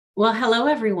Well, hello,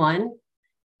 everyone.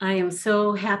 I am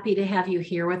so happy to have you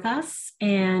here with us.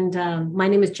 And my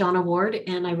name is Jonna Ward,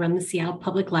 and I run the Seattle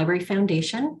Public Library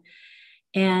Foundation.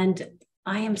 And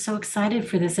I am so excited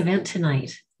for this event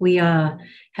tonight. We have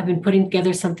been putting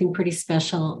together something pretty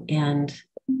special and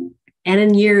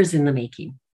in years in the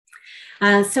making.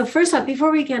 So first off, before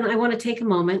we begin, I want to take a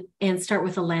moment and start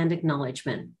with a land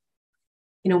acknowledgement.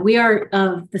 We are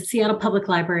the Seattle Public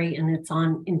Library, and it's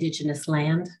on Indigenous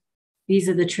land. These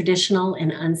are the traditional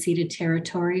and unceded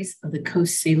territories of the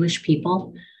Coast Salish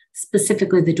people,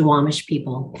 specifically the Duwamish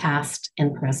people, past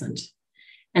and present.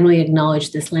 And we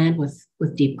acknowledge this land with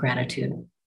deep gratitude.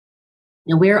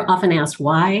 Now, we're often asked,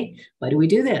 why do we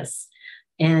do this?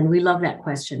 And we love that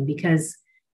question because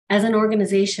as an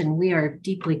organization, we are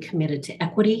deeply committed to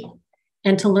equity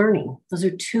and to learning. Those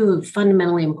are two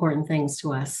fundamentally important things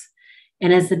to us.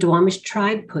 And as the Duwamish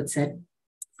tribe puts it,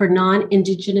 for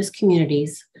non-Indigenous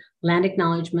communities, land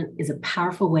acknowledgement is a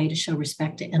powerful way to show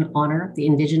respect and honor the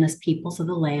Indigenous peoples of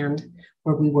the land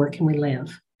where we work and we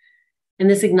live. And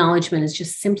this acknowledgement is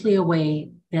just simply a way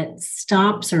that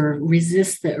stops or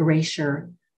resists the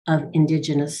erasure of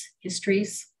Indigenous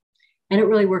histories. And it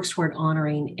really works toward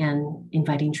honoring and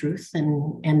inviting truth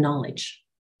and knowledge.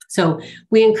 So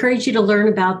we encourage you to learn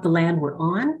about the land we're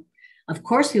on. Of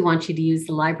course, we want you to use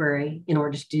the library in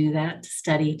order to do that, to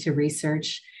study, to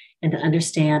research, and to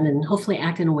understand, and hopefully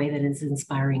act in a way that is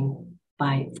inspiring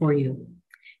for you.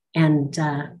 And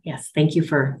yes, thank you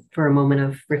for a moment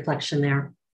of reflection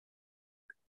there.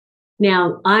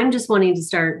 Now, I'm just wanting to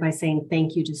start by saying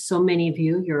thank you to so many of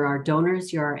you. You're our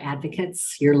donors, you're our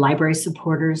advocates, you're library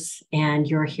supporters, and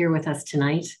you're here with us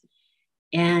tonight.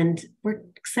 And we're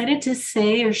excited to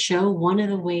say or show one of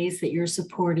the ways that your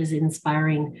support is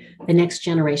inspiring the next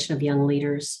generation of young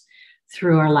leaders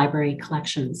through our library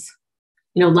collections.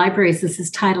 Libraries, this is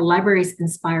titled Libraries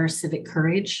Inspire Civic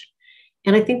Courage.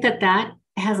 And I think that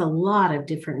has a lot of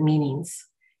different meanings.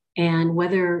 And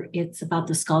whether it's about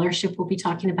the scholarship we'll be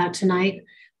talking about tonight,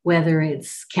 whether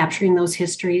it's capturing those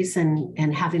histories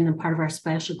and having them part of our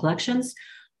special collections,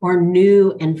 or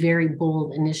new and very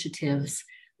bold initiatives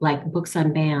like Books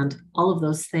Unbanned, all of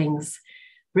those things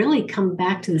really come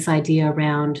back to this idea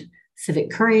around civic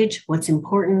courage, what's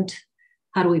important,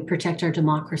 how do we protect our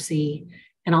democracy,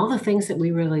 and all the things that we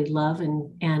really love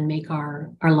and make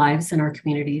our lives and our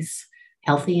communities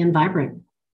healthy and vibrant.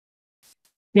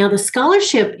 Now, the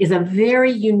scholarship is a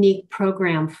very unique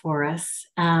program for us,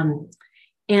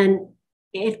 and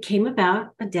it came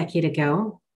about a decade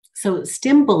ago. So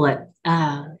Stim Bullitt,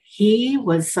 he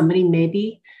was somebody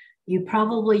maybe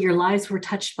your lives were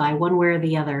touched by one way or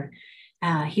the other.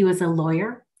 He was a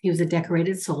lawyer, he was a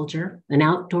decorated soldier, an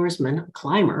outdoorsman, a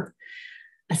climber,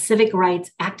 a civic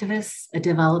rights activist, a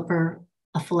developer,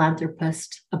 a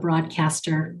philanthropist, a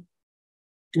broadcaster,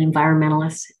 an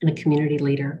environmentalist, and a community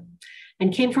leader,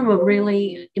 and came from a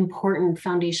really important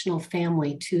foundational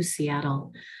family to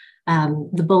Seattle.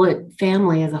 The Bullitt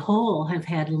family as a whole have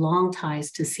had long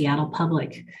ties to Seattle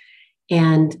Public.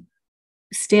 And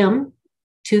Stim,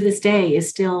 to this day, is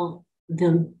still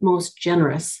the most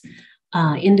generous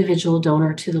individual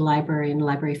donor to the library and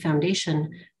Library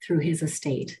Foundation through his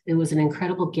estate. It was an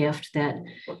incredible gift that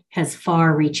has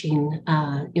far-reaching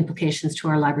implications to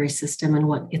our library system and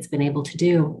what it's been able to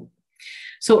do.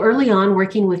 So early on,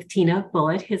 working with Tina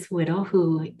Bullitt, his widow,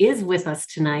 who is with us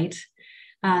tonight,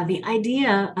 the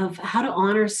idea of how to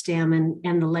honor Stim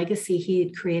and the legacy he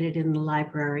had created in the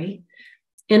library.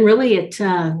 And really,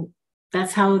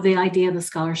 that's how the idea of the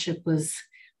scholarship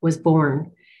was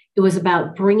born. It was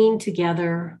about bringing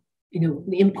together,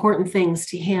 the important things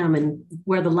to him and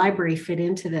where the library fit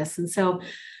into this. And so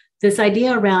this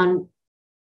idea around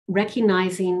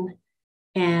recognizing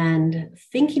and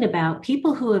thinking about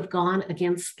people who have gone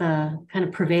against the kind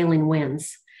of prevailing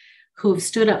winds, who have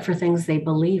stood up for things they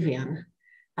believe in,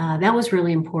 that was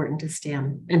really important to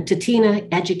Stim. And to Tina,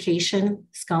 education,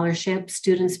 scholarship,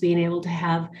 students being able to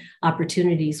have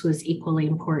opportunities was equally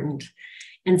important.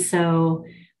 And so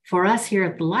for us here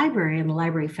at the library and the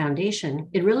Library Foundation,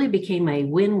 it really became a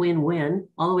win-win-win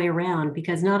all the way around,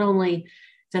 because not only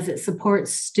does it support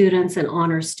students and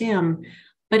honor Stim,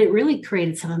 but it really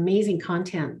created some amazing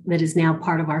content that is now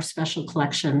part of our special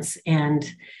collections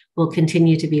and will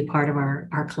continue to be part of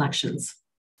our collections.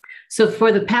 So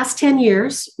for the past 10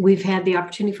 years, we've had the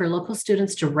opportunity for local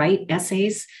students to write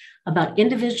essays about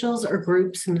individuals or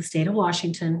groups in the state of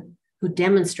Washington who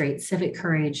demonstrate civic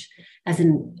courage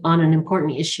on an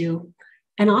important issue,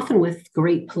 and often with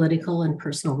great political and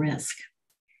personal risk.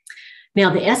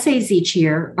 Now, the essays each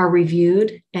year are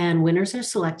reviewed and winners are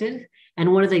selected.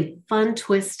 And one of the fun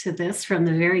twists to this from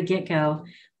the very get-go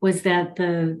was that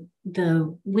the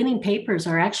the winning papers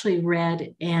are actually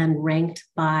read and ranked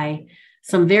by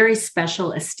some very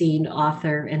special esteemed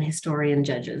author and historian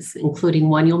judges, including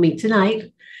one you'll meet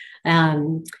tonight,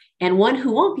 and one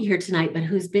who won't be here tonight, but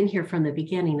who's been here from the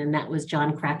beginning, and that was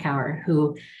John Krakauer,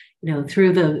 who,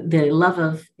 through the love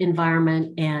of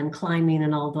environment and climbing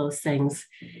and all those things,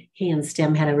 he and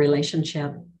Stim had a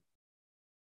relationship.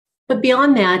 But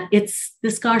beyond that,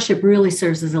 the scholarship really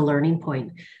serves as a learning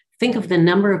point. Think of the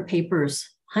number of papers,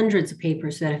 hundreds of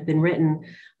papers that have been written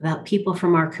about people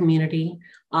from our community.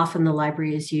 Often the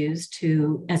library is used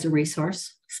as a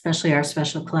resource, especially our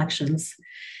special collections.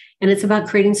 And it's about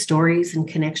creating stories and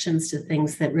connections to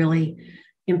things that really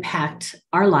impact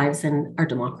our lives and our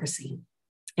democracy.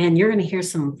 And you're going to hear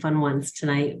some fun ones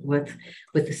tonight with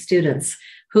the students,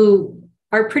 who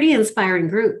are a pretty inspiring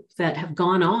group that have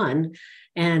gone on,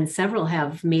 and several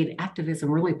have made activism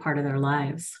really part of their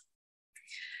lives.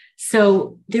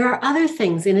 So there are other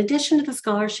things. In addition to the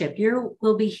scholarship,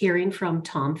 we'll be hearing from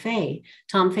Tom Fay.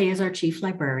 Tom Fay is our chief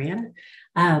librarian.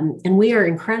 And we are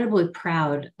incredibly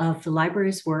proud of the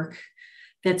library's work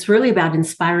that's really about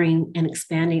inspiring and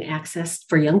expanding access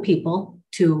for young people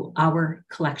to our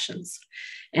collections.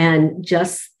 And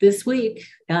just this week,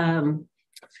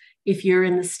 if you're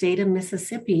in the state of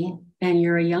Mississippi and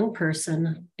you're a young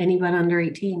person, anyone under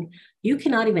 18, you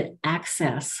cannot even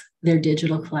access their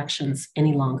digital collections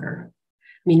any longer.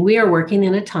 I mean, we are working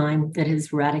in a time that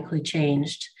has radically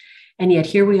changed. And yet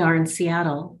here we are in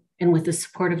Seattle, and with the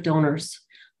support of donors,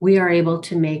 we are able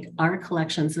to make our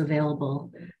collections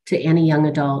available to any young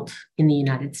adult in the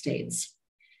United States.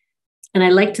 And I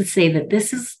like to say that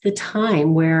this is the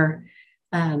time where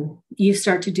you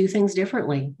start to do things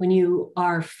differently. When you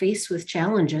are faced with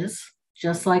challenges,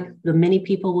 just like the many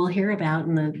people we'll hear about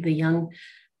and the young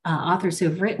authors who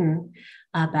have written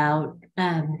about,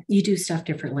 you do stuff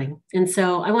differently. And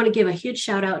so I want to give a huge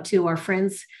shout out to our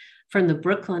friends from the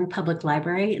Brooklyn Public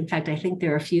Library. In fact, I think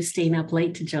there are a few staying up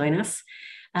late to join us.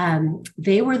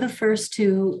 They were the first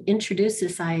to introduce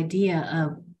this idea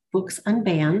of Books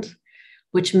Unbanned,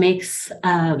 which makes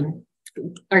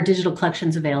our digital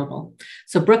collections available.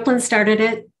 So Brooklyn started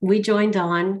it, we joined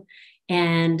on,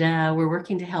 and we're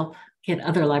working to help get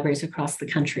other libraries across the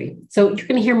country. So you're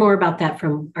going to hear more about that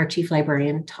from our chief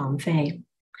librarian, Tom Fay.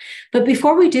 But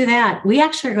before we do that, we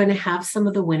actually are going to have some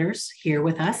of the winners here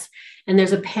with us. And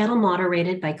there's a panel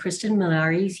moderated by Kristen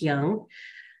Millares Young.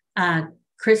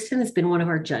 Kristen has been one of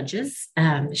our judges.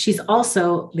 She's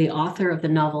also the author of the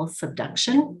novel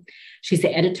Subduction. She's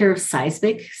the editor of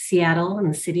Civic, Seattle,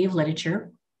 and the City of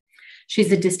Literature.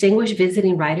 She's a distinguished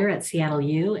visiting writer at Seattle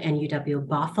U and UW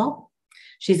Bothell.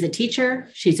 She's a teacher.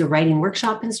 She's a writing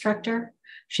workshop instructor.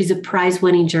 She's a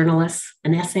prize-winning journalist,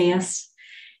 an essayist,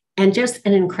 and just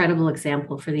an incredible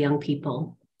example for the young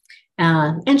people.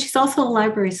 And she's also a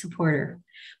library supporter.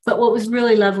 But what was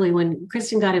really lovely when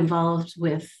Kristen got involved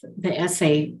with the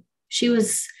essay, she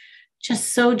was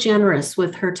just so generous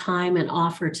with her time and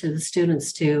offer to the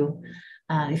students to,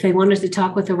 if they wanted to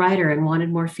talk with the writer and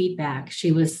wanted more feedback,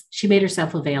 she made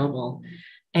herself available.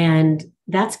 And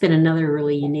that's been another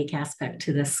really unique aspect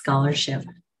to this scholarship.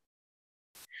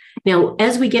 Now,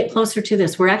 as we get closer to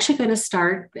this, we're actually going to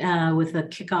start with a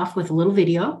kickoff with a little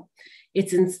video.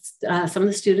 It's in some of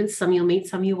the students, some you'll meet,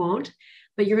 some you won't,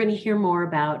 but you're going to hear more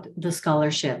about the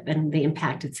scholarship and the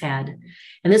impact it's had.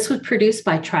 And this was produced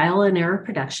by Trial and Error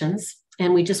Productions.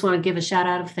 And we just want to give a shout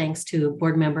out of thanks to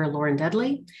board member Lauren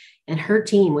Dudley and her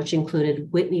team, which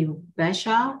included Whitney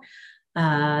Bashaw,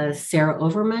 Sarah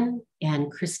Overman,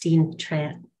 and Christine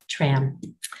Tran.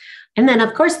 And then,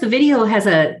 of course, the video has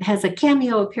a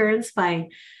cameo appearance by,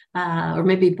 or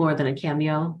maybe more than a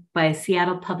cameo, by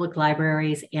Seattle Public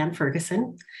Libraries Ann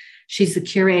Ferguson. She's the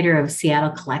curator of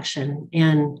Seattle Collection.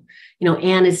 And,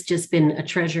 Ann has just been a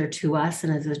treasure to us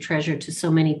and is a treasure to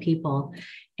so many people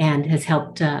and has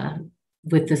helped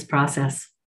with this process.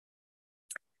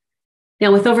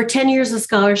 Now, with over 10 years of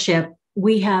scholarship,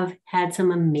 we have had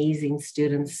some amazing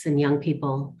students and young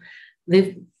people.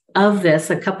 Of this,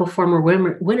 a couple former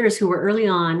winners who were early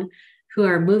on, who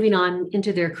are moving on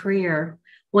into their career.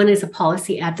 One is a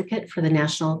policy advocate for the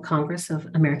National Congress of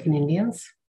American Indians.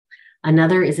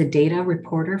 Another is a data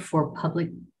reporter for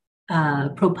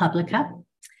ProPublica.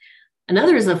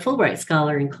 Another is a Fulbright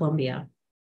scholar in Columbia.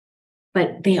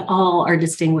 But they all are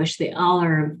distinguished. They all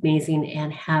are amazing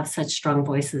and have such strong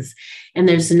voices. And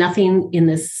there's nothing in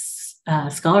this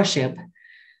scholarship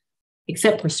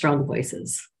except for strong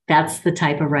voices. That's the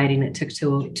type of writing it took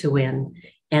to win,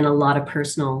 and a lot of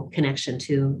personal connection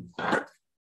to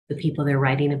the people they're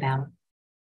writing about.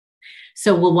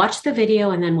 So we'll watch the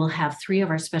video, and then we'll have 3 of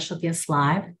our special guests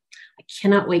live. I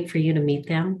cannot wait for you to meet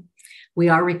them. We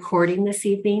are recording this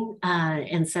evening,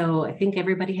 and so I think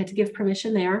everybody had to give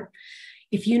permission there.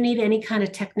 If you need any kind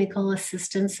of technical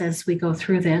assistance as we go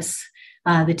through this,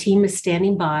 the team is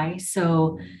standing by,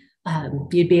 so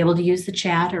you'd be able to use the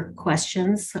chat or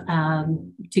questions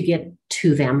to get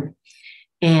to them.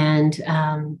 And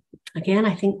again,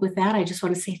 I think with that, I just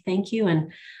want to say thank you,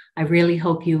 and I really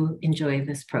hope you enjoy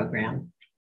this program.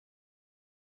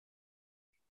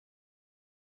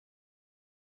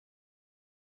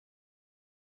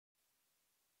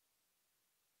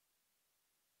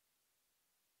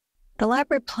 The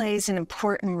library plays an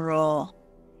important role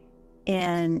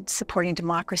in supporting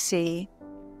democracy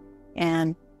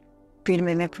and freedom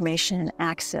of information and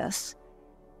access.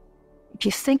 If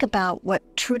you think about what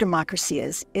true democracy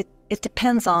is, it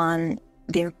depends on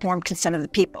the informed consent of the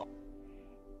people.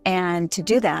 And to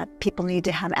do that, people need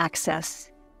to have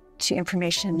access to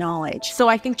information and knowledge. So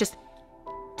I think just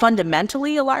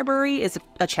fundamentally, a library is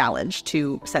a challenge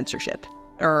to censorship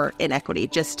or inequity,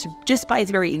 just by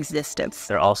its very existence.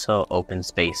 They're also open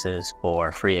spaces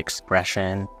for free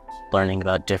expression, learning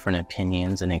about different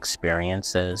opinions and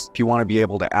experiences. If you want to be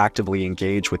able to actively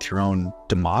engage with your own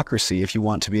democracy, if you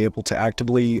want to be able to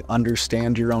actively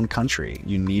understand your own country,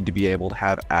 you need to be able to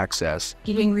have access.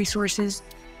 Giving resources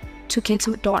to kids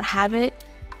who don't have it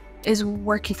is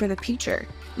working for the future.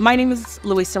 My name is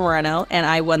Luisa Moreno, and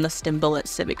I won the Stim Bullitt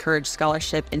Civic Courage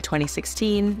Scholarship in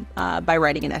 2016 by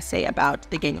writing an essay about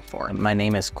the Gang of Four. My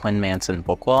name is Quinn Manson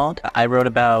Bookwald. I wrote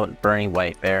about Bernie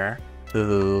Whitebear,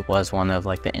 who was one of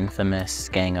the infamous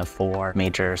Gang of Four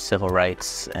major civil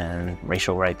rights and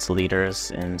racial rights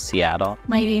leaders in Seattle.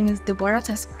 My name is Deborah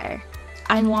Tesfaye.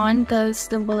 I won the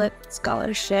Stim Bullitt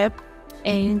Scholarship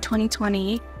in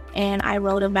 2020, and I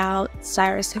wrote about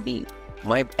Cyrus Habib.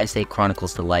 My essay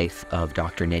chronicles the life of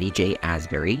Dr. Nettie J.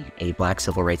 Asbury, a Black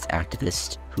civil rights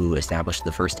activist who established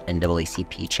the first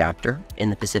NAACP chapter in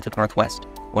the Pacific Northwest.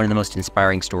 One of the most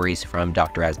inspiring stories from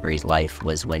Dr. Asbury's life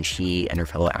was when she and her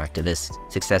fellow activists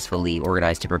successfully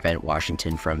organized to prevent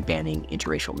Washington from banning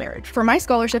interracial marriage. For my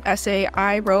scholarship essay,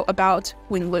 I wrote about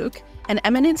Wing Luke, an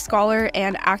eminent scholar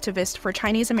and activist for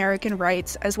Chinese American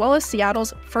rights, as well as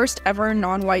Seattle's first ever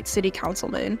non-white city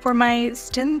councilman. For my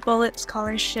Stim Bullitt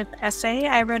Scholarship essay,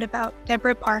 I wrote about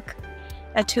Deborah Parker,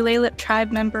 a Tulalip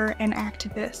tribe member and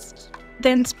activist. The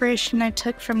inspiration I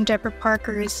took from Deborah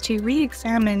Parker is to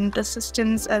re-examine the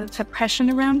systems of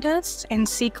oppression around us and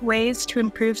seek ways to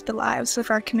improve the lives of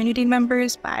our community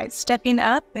members by stepping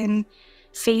up and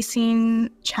facing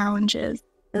challenges.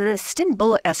 The Stim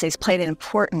Bullitt essays played an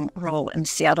important role in the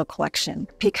Seattle collection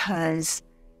because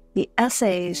the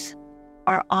essays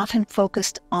are often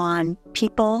focused on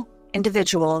people,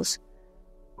 individuals,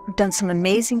 who've done some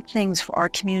amazing things for our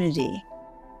community,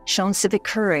 shown civic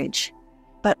courage,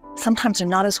 but sometimes are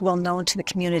not as well known to the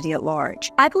community at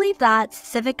large. I believe that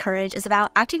civic courage is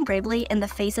about acting bravely in the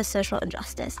face of social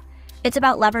injustice. It's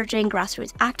about leveraging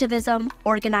grassroots activism,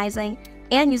 organizing,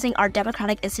 and using our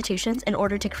democratic institutions in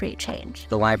order to create change.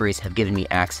 The libraries have given me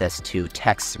access to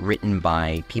texts written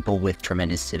by people with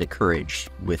tremendous civic courage,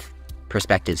 with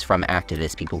perspectives from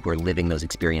activists, people who are living those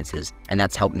experiences, and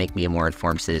that's helped make me a more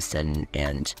informed citizen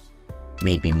and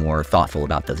made me more thoughtful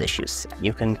about those issues.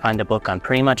 You can find a book on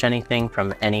pretty much anything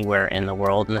from anywhere in the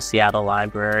world in the Seattle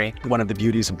Library. One of the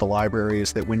beauties of the library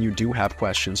is that when you do have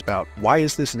questions about why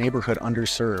is this neighborhood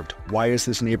underserved, why is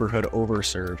this neighborhood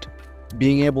overserved,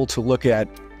 being able to look at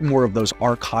more of those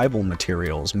archival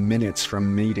materials, minutes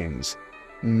from meetings,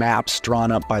 maps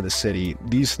drawn up by the city,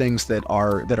 these things that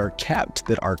are kept,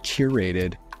 that are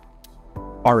curated,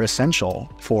 are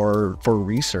essential for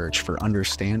research, for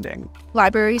understanding.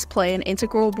 Libraries play an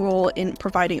integral role in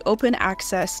providing open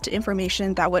access to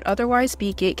information that would otherwise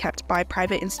be gatekept by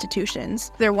private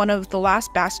institutions. They're one of the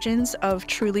last bastions of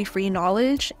truly free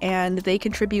knowledge, and they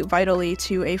contribute vitally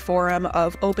to a forum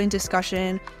of open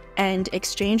discussion and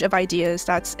exchange of ideas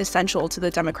that's essential to the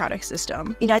democratic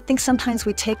system. I think sometimes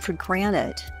we take for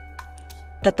granted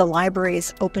that the library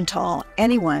is open to all.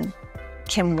 Anyone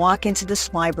can walk into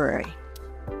this library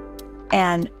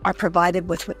and are provided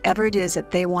with whatever it is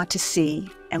that they want to see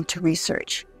and to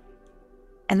research.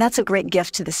 And that's a great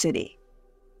gift to the city.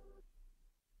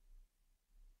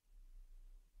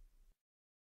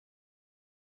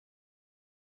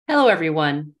 Hello,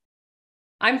 everyone.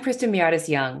 I'm Kristen Millares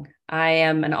Young. I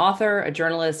am an author, a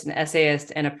journalist, an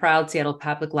essayist, and a proud Seattle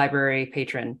Public Library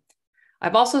patron.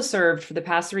 I've also served for the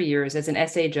past 3 years as an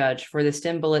essay judge for the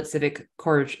Stim Bullitt Civic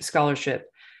Courage Scholarship.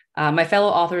 My fellow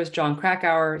authors, John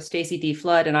Krakauer, Stacy D.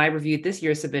 Flood, and I reviewed this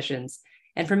year's submissions.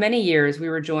 And for many years, we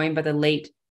were joined by the late,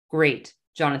 great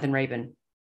Jonathan Rabin.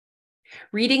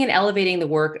 Reading and elevating the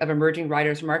work of emerging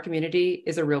writers from our community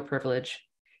is a real privilege.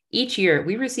 Each year,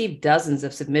 we receive dozens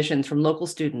of submissions from local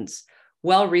students,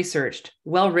 well-researched,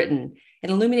 well-written,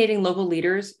 and illuminating local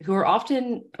leaders who are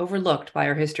often overlooked by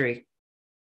our history.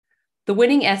 The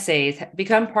winning essays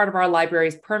become part of our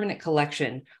library's permanent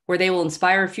collection, where they will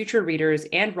inspire future readers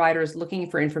and writers looking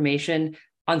for information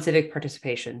on civic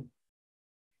participation.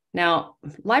 Now,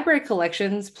 library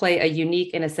collections play a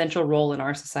unique and essential role in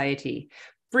our society,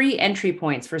 free entry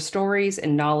points for stories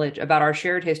and knowledge about our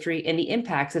shared history and the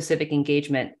impacts of civic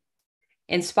engagement.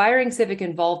 Inspiring civic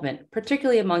involvement,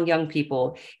 particularly among young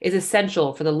people, is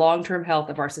essential for the long-term health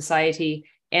of our society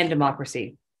and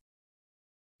democracy.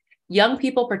 Young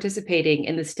people participating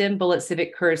in the Stim Bullitt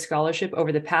Civic Courage Scholarship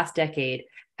over the past decade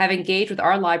have engaged with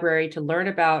our library to learn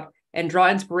about and draw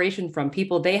inspiration from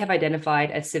people they have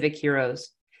identified as civic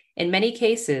heroes. In many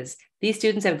cases, these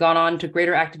students have gone on to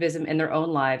greater activism in their own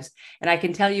lives, and I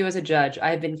can tell you as a judge,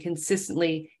 I have been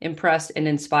consistently impressed and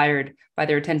inspired by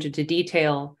their attention to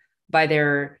detail, by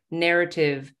their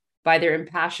narrative, by their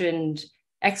impassioned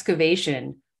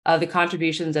excavation of the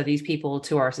contributions of these people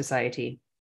to our society.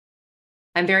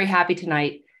 I'm very happy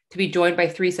tonight to be joined by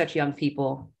three such young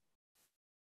people.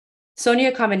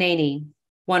 Sonia Kamenani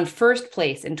won first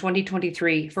place in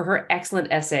 2023 for her excellent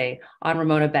essay on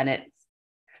Ramona Bennett.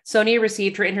 Sonia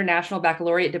received her International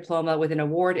Baccalaureate Diploma with an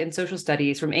award in Social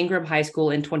Studies from Ingram High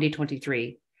School in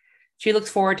 2023. She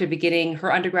looks forward to beginning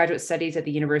her undergraduate studies at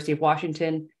the University of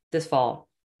Washington this fall.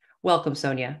 Welcome,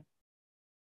 Sonia.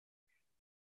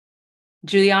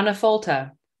 Juliana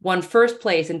Folta won first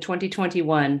place in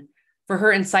 2021 for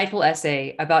her insightful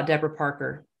essay about Deborah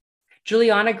Parker.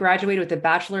 Juliana graduated with a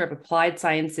Bachelor of Applied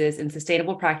Sciences in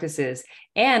Sustainable Practices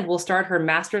and will start her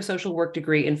Master of Social Work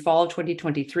degree in fall of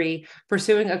 2023,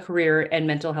 pursuing a career in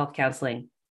mental health counseling.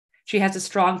 She has a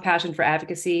strong passion for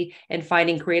advocacy and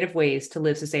finding creative ways to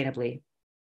live sustainably.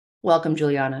 Welcome,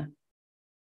 Juliana.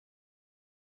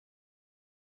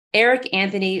 Eric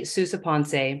Anthony Sousa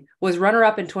Ponce was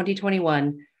runner-up in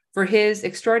 2021 for his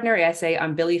extraordinary essay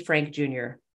on Billy Frank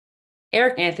Jr.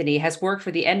 Eric Anthony has worked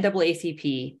for the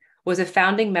NAACP, was a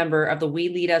founding member of the We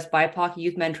Lead Us BIPOC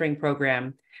Youth Mentoring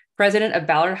Program, president of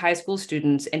Ballard High School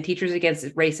Students and Teachers Against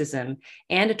Racism,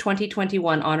 and a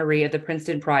 2021 honoree of the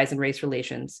Princeton Prize in Race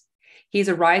Relations. He's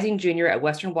a rising junior at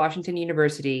Western Washington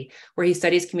University, where he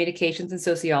studies communications and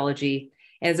sociology,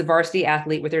 and is a varsity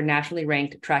athlete with their nationally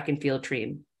ranked track and field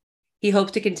team. He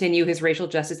hopes to continue his racial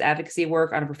justice advocacy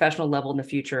work on a professional level in the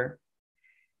future.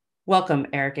 Welcome,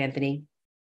 Eric Anthony.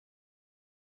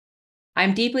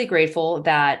 I'm deeply grateful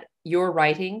that your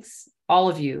writings, all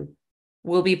of you,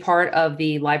 will be part of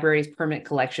the library's permanent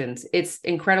collections. It's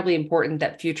incredibly important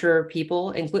that future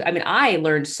people include, I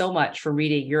learned so much from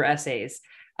reading your essays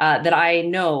that I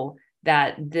know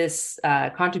that this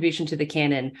contribution to the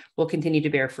canon will continue to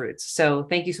bear fruits. So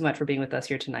thank you so much for being with us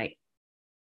here tonight.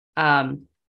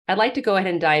 I'd like to go ahead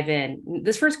and dive in.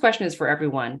 This first question is for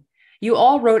everyone. You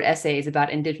all wrote essays about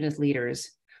Indigenous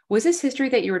leaders. Was this history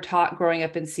that you were taught growing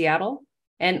up in Seattle?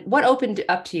 And what opened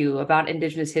up to you about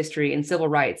Indigenous history and civil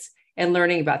rights and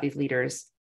learning about these leaders?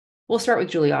 We'll start with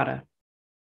Juliana.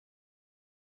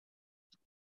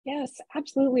 Yes,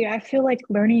 absolutely. I feel like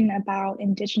learning about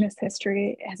Indigenous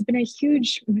history has been a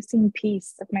huge missing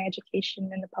piece of my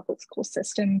education in the public school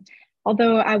system.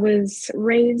 Although I was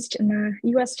raised in the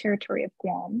US territory of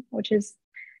Guam, which is,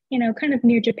 kind of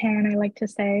near Japan, I like to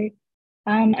say.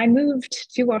 I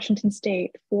moved to Washington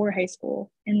State for high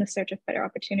school in the search of better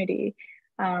opportunity.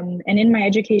 And in my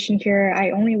education here,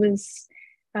 I only was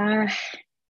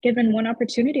given one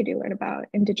opportunity to learn about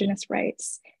Indigenous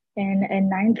rights in a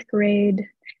 9th grade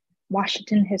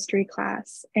Washington history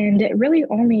class. And it really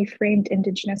only framed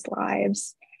Indigenous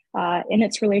lives in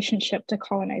its relationship to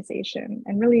colonization,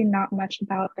 and really not much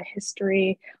about the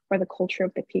history or the culture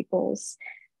of the peoples.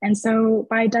 And so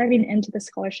by diving into the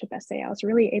scholarship essay, I was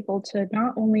really able to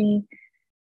not only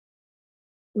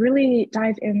really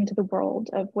dive into the world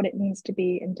of what it means to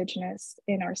be Indigenous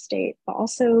in our state, but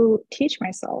also teach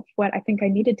myself what I think I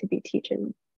needed to be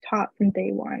taught from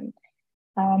day one.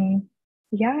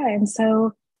 And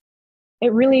so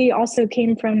it really also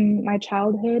came from my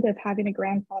childhood of having a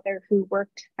grandfather who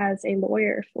worked as a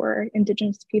lawyer for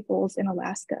Indigenous peoples in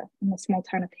Alaska, in the small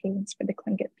town of Haines for the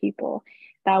Tlingit people.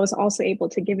 That I was also able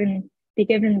to be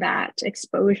given that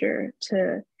exposure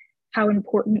to how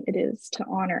important it is to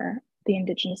honor the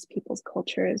Indigenous people's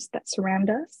cultures that surround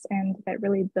us and that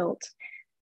really built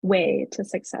way to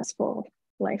successful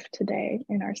life today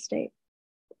in our state.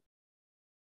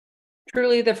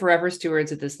 Truly the forever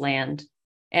stewards of this land.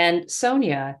 And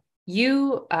Sonia,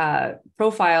 you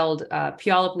profiled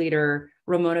Puyallup leader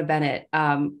Ramona Bennett.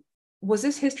 Was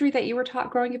this history that you were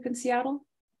taught growing up in Seattle?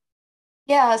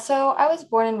 Yeah, so I was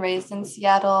born and raised in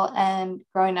Seattle, and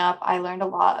growing up, I learned a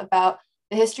lot about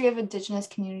the history of Indigenous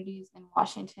communities in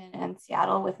Washington and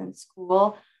Seattle within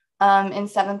school. In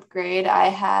seventh grade, I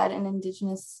had an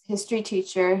Indigenous history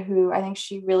teacher who I think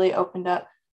she really opened up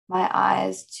my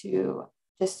eyes to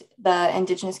just the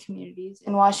Indigenous communities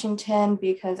in Washington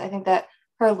because I think that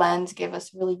her lens gave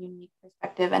us a really unique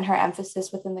perspective, and her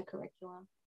emphasis within the curriculum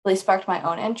really sparked my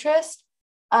own interest.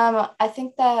 I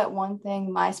think that one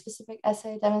thing my specific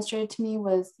essay demonstrated to me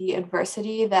was the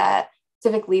adversity that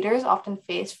civic leaders often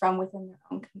face from within their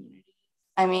own communities.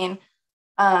 I mean,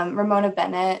 Ramona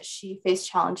Bennett, she faced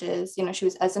challenges. You know, she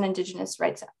was as an Indigenous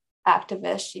rights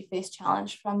activist, she faced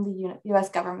challenge from the U.S.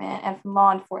 government and from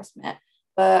law enforcement.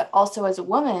 But also as a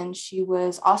woman, she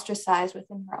was ostracized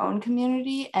within her own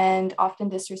community and often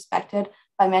disrespected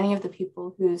by many of the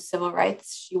people whose civil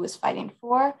rights she was fighting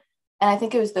for. And I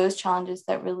think it was those challenges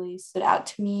that really stood out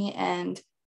to me and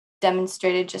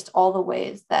demonstrated just all the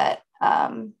ways that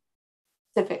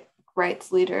civic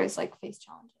rights leaders like face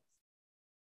challenges.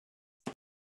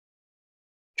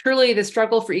 Truly, the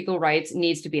struggle for equal rights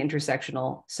needs to be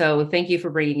intersectional. So thank you for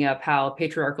bringing up how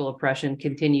patriarchal oppression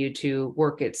continued to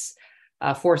work its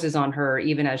forces on her,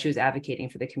 even as she was advocating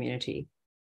for the community.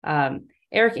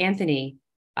 Eric Anthony,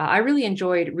 I really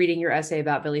enjoyed reading your essay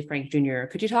about Billy Frank Jr.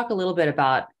 Could you talk a little bit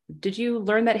about, did you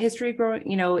learn that history growing,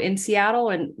 in Seattle,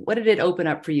 and what did it open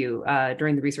up for you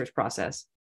during the research process?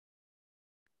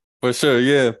 For sure,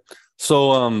 yeah.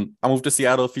 So I moved to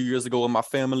Seattle a few years ago with my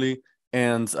family,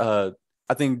 and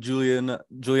I think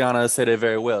Juliana said it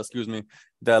very well, excuse me,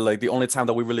 that like the only time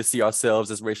that we really see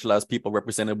ourselves as racialized people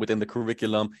represented within the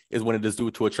curriculum is when it is due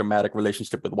to a traumatic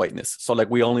relationship with whiteness. So like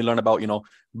we only learn about,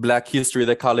 Black history,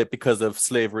 they call it, because of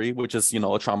slavery, which is,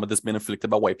 a trauma that's been inflicted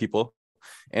by white people.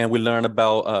 And we learn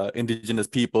about Indigenous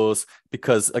peoples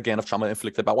because, again, of trauma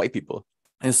inflicted by white people.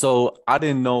 And so I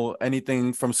didn't know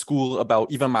anything from school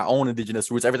about even my own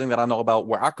Indigenous roots. Everything that I know about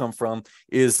where I come from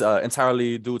is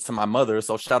entirely due to my mother.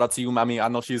 So shout out to you, Mommy. I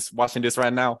know she's watching this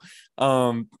right now.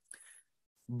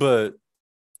 But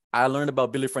I learned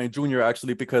about Billy Frank Jr.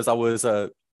 actually because I was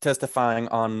testifying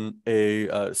on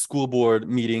a school board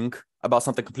meeting about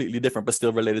something completely different, but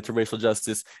still related to racial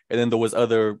justice. And then there was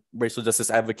other racial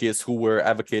justice advocates who were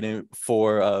advocating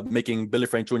for making Billy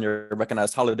Frank Jr. a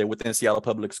recognized holiday within Seattle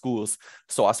public schools.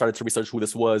 So I started to research who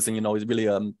this was, and he's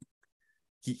really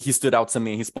he stood out to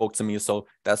me. He spoke to me, so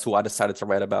that's who I decided to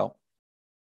write about.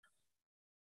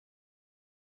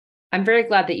 I'm very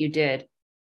glad that you did.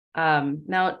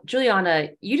 Now, Juliana,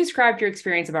 you described your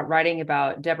experience about writing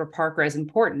about Deborah Parker as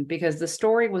important because the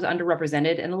story was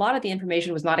underrepresented and a lot of the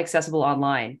information was not accessible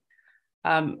online.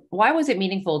 Why was it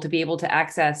meaningful to be able to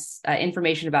access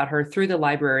information about her through the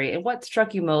library, and what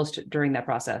struck you most during that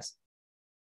process?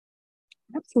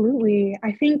 Absolutely.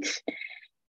 I think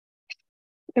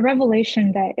the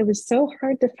revelation that it was so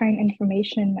hard to find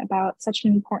information about such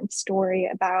an important story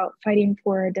about fighting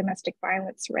for domestic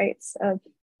violence rights of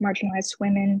marginalized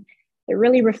women, it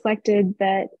really reflected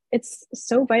that it's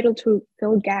so vital to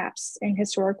fill gaps in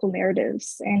historical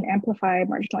narratives and amplify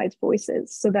marginalized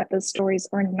voices so that those stories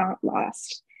are not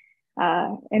lost.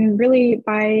 And really,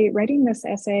 by writing this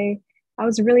essay, I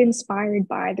was really inspired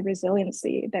by the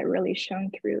resiliency that really shone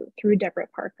through Deborah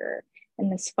Parker in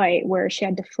this fight, where she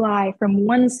had to fly from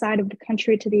one side of the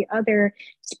country to the other,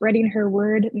 spreading her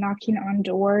word, knocking on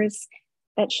doors.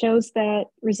 That shows that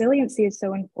resiliency is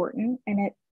so important, and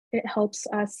it helps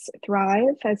us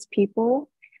thrive as people.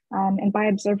 And by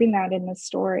observing that in this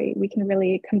story, we can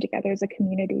really come together as a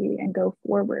community and go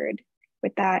forward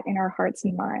with that in our hearts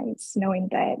and minds, knowing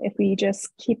that if we just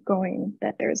keep going,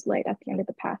 that there's light at the end of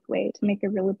the pathway to make a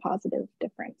really positive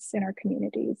difference in our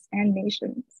communities and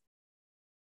nations.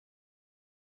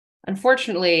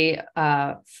 Unfortunately,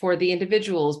 for the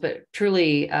individuals, but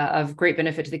truly of great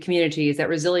benefit to the community, is that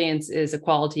resilience is a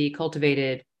quality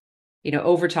cultivated,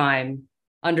 over time,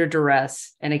 under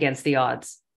duress, and against the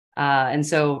odds. And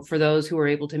so for those who are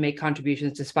able to make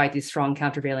contributions despite these strong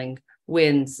countervailing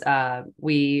winds,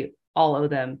 we all owe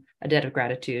them a debt of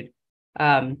gratitude.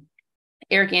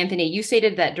 Eric Anthony, you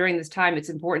stated that during this time, it's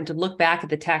important to look back at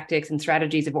the tactics and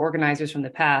strategies of organizers from the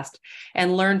past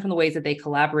and learn from the ways that they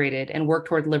collaborated and worked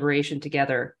toward liberation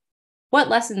together. What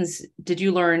lessons did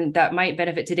you learn that might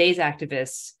benefit today's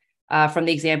activists from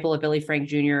the example of Billy Frank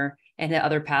Jr. and the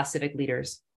other past civic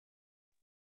leaders?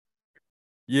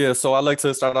 Yeah, so I'd like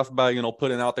to start off by,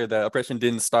 putting out there that oppression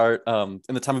didn't start in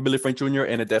the time of Billy Frank Jr.,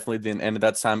 and it definitely didn't end at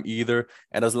that time either.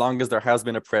 And as long as there has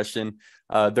been oppression,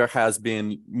 there has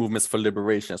been movements for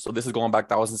liberation. So this is going back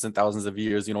thousands and thousands of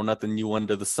years, nothing new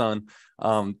under the sun.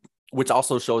 which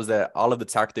also shows that all of the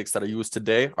tactics that are used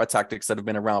today are tactics that have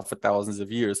been around for thousands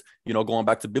of years. Going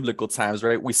back to biblical times,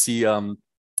 right? We see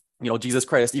Jesus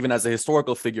Christ, even as a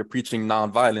historical figure, preaching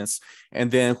nonviolence. And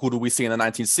then who do we see in the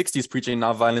 1960s preaching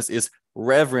nonviolence is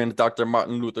Reverend Dr.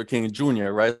 Martin Luther King Jr.,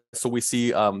 right? So we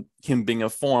see him being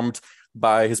informed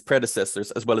by his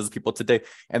predecessors as well as people today.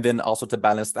 And then also to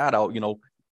balance that out,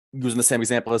 using the same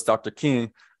example as Dr.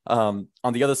 King, on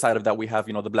the other side of that, we have,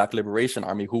 the Black Liberation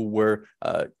Army, who were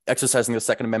exercising the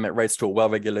Second Amendment rights to a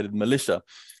well-regulated militia.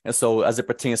 And so as it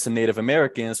pertains to Native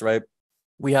Americans, right,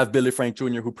 we have Billy Frank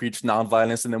Jr., who preached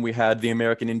nonviolence, and then we had the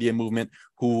American Indian movement,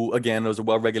 who, again, was a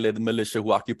well-regulated militia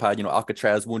who occupied,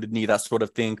 Alcatraz, Wounded Knee, that sort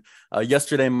of thing.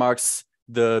 Yesterday marks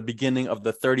the beginning of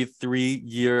the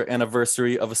 33-year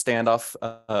anniversary of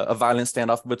a violent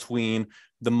standoff between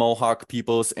the Mohawk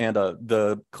peoples and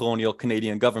the colonial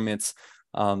Canadian governments.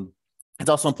 It's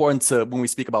also important to, when we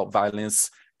speak about violence,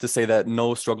 to say that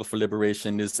no struggle for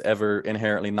liberation is ever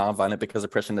inherently nonviolent, because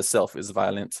oppression itself is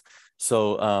violent.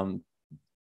 So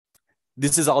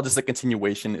this is all just a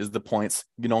continuation, is the point.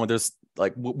 There's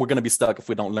we're going to be stuck if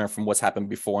we don't learn from what's happened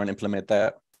before and implement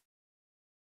that.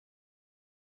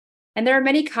 And there are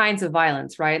many kinds of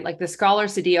violence, right? Like the scholar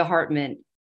Saidiya Hartman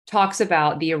talks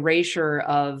about the erasure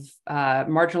of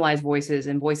marginalized voices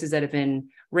and voices that have been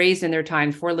raised in their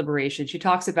time for liberation. She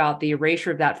talks about the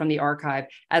erasure of that from the archive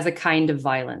as a kind of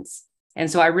violence.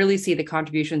 And so I really see the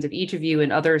contributions of each of you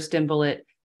and other Stim Bullitt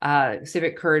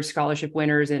Civic Courage Scholarship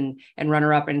winners and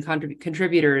runner-up and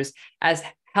contributors as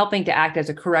helping to act as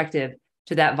a corrective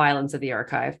to that violence of the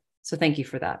archive. So thank you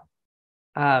for that.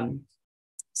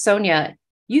 Sonia,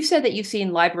 you've said that you've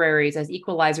seen libraries as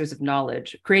equalizers of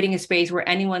knowledge, creating a space where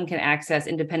anyone can access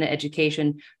independent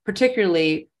education,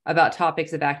 particularly about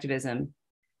topics of activism.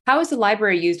 How is the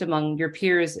library used among your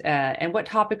peers, and what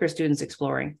topic are students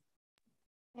exploring?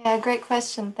 Yeah, great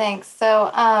question. Thanks.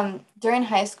 So during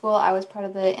high school, I was part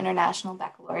of the International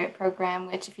Baccalaureate program,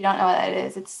 which, if you don't know what that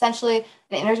is, it's essentially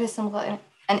an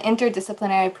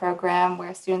interdisciplinary program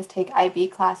where students take IB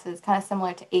classes, kind of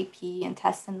similar to AP and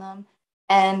tests in them.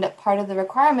 And part of the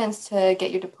requirements to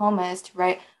get your diploma is to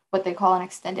write what they call an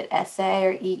extended essay,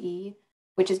 or EE,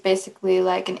 which is basically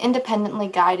like an independently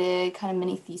guided kind of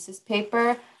mini thesis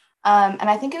paper. And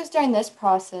I think it was during this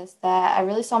process that I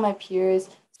really saw my peers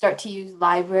start to use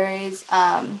libraries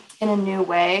in a new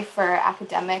way for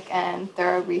academic and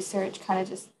thorough research, kind of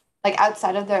just like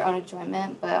outside of their own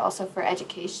enjoyment, but also for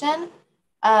education.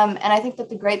 And I think that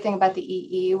the great thing about the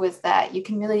EE was that you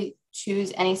can really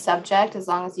choose any subject as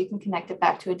long as you can connect it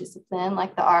back to a discipline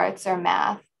like the arts or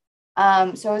math.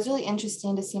 So it was really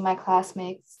interesting to see my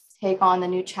classmates take on the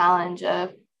new challenge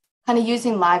of kind of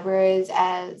using libraries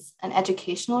as an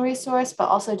educational resource, but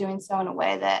also doing so in a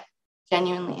way that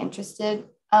genuinely interested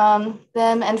them.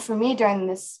 And for me, during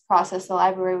this process, the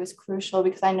library was crucial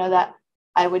because I know that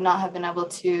I would not have been able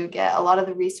to get a lot of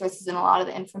the resources and a lot of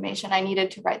the information I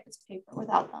needed to write this paper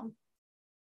without them.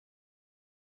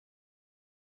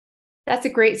 That's a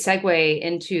great segue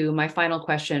into my final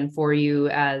question for you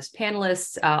as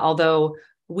panelists, although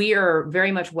we are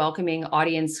very much welcoming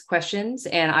audience questions,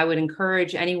 and I would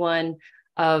encourage anyone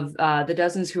of the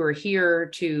dozens who are here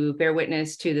to bear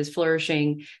witness to this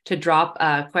flourishing to drop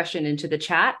a question into the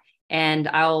chat, and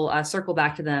I'll circle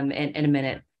back to them in a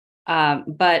minute.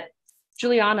 But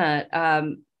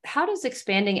Juliana, how does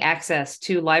expanding access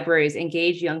to libraries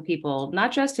engage young people,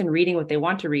 not just in reading what they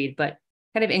want to read, but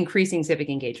kind of increasing civic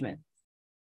engagement?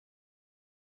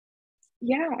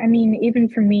 Yeah, I mean, even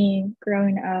for me,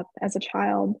 growing up as a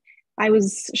child, I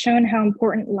was shown how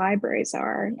important libraries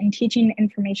are in teaching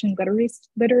information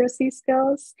literacy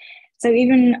skills. So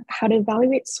even how to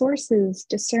evaluate sources,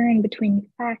 discern between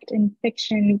fact and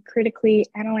fiction, critically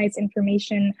analyze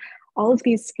information, all of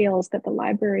these skills that the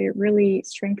library really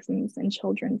strengthens in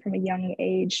children from a young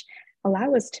age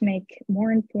allow us to make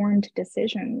more informed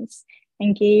decisions,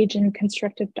 engage in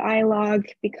constructive dialogue,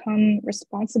 become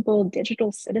responsible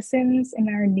digital citizens in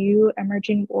our new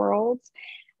emerging world,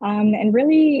 and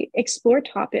really explore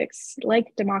topics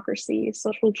like democracy,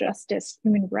 social justice,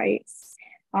 human rights.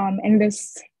 And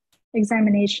this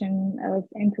examination of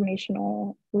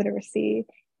informational literacy,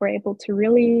 we're able to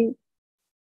really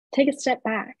take a step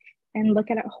back and look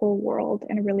at a whole world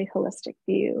in a really holistic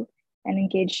view and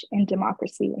engage in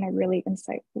democracy in a really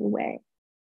insightful way.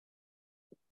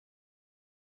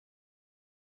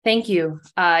 Thank you.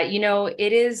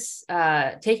 It is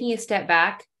taking a step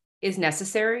back is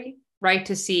necessary, right,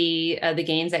 to see the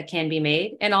gains that can be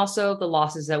made and also the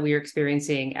losses that we are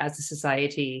experiencing as a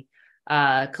society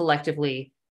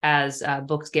collectively as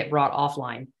books get brought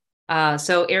offline.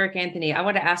 So Eric Anthony, I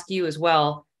want to ask you as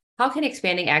well, How can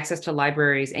expanding access to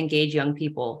libraries engage young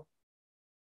people?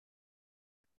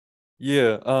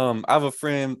 Yeah, I have a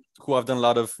friend who I've done a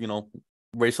lot of,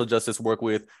 racial justice work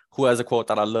with, who has a quote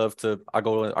that I love to. I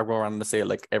go around and say it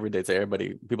like every day to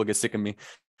everybody. People get sick of me,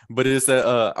 but it is that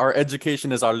our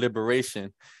education is our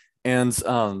liberation, and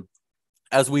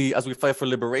as we fight for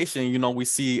liberation, we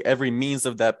see every means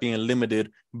of that being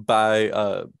limited by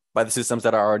the systems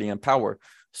that are already in power.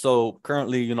 So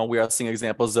currently, we are seeing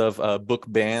examples of book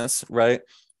bans, right?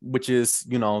 Which is,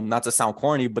 not to sound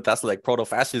corny, but that's like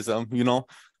proto-fascism,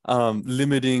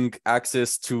 limiting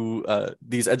access to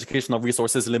these educational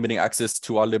resources, limiting access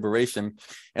to our liberation.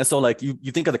 And so like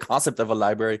you think of the concept of a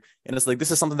library, and it's like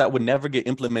this is something that would never get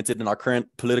implemented in our current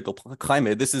political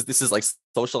climate. This is like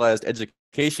socialized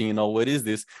education. What is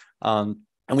this? And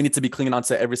we need to be clinging on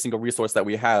to every single resource that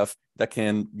we have that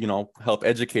can, help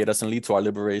educate us and lead to our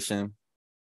liberation.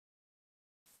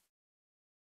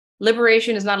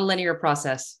 Liberation is not a linear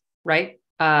process, right?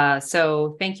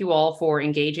 So thank you all for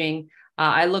engaging.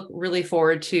 I look really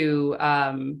forward to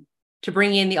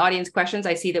bringing in the audience questions.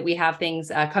 I see that we have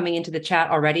things coming into the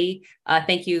chat already.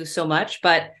 Thank you so much.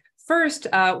 But first,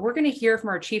 we're going to hear from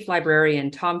our chief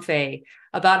librarian, Tom Fay,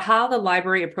 about how the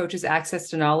library approaches access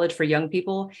to knowledge for young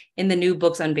people in the new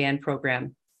Books Unbanned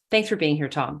program. Thanks for being here,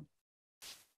 Tom.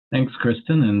 Thanks,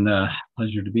 Kristen, and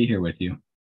pleasure to be here with you.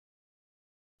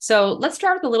 So let's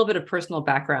start with a little bit of personal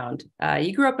background.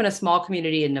 You grew up in a small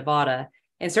community in Nevada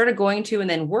and started going to and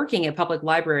then working at public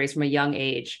libraries from a young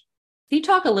age. Can you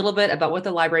talk a little bit about what the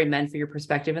library meant for your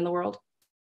perspective in the world?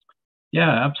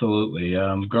 Yeah, absolutely.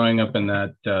 Growing up in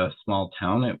that small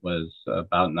town, it was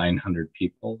about 900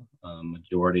 people,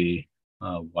 majority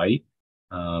white,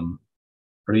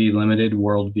 pretty limited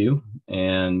worldview.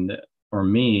 And for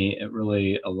me, it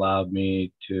really allowed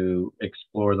me to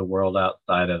explore the world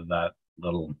outside of that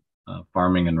little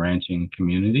farming and ranching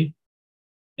community.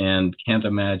 And can't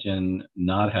imagine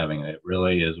not having it. It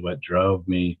really is what drove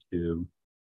me to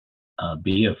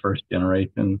be a first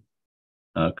generation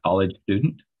college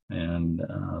student. And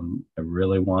I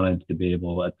really wanted to be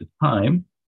able at the time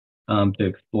to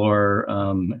explore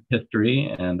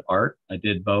history and art. I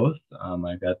did both.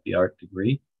 I got the art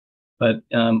degree, but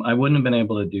I wouldn't have been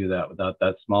able to do that without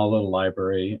that small little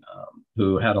library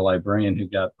who had a librarian who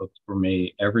got books for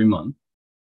me every month.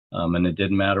 And it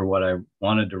didn't matter what I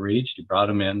wanted to read. She brought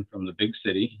them in from the big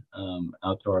city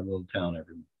out to our little town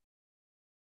every month.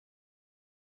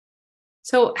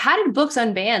 So how did Books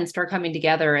Unbanned start coming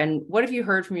together? And what have you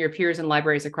heard from your peers in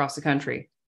libraries across the country?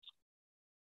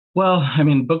 Well, I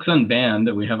mean, Books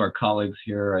Unbanned, we have our colleagues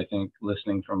here, I think,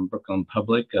 listening from Brooklyn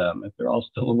Public, if they're all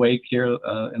still awake here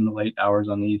in the late hours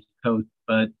on the East Coast.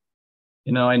 But,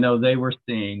 I know they were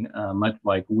seeing, much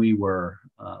like we were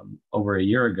well over a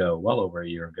year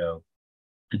ago,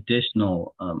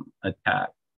 additional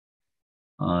attacks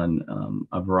on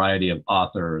a variety of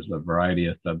authors, a variety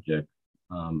of subjects,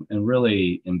 and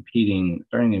really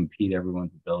starting to impede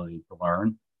everyone's ability to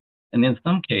learn. And in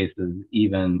some cases,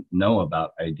 even know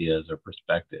about ideas or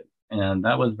perspectives. And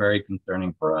that was very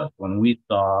concerning for us when we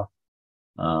saw,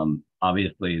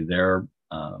 obviously, their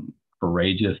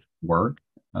courageous work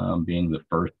being the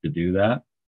first to do that.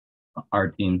 Our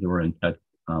teams were in touch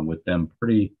with them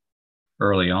pretty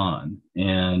early on.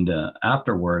 And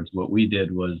afterwards, what we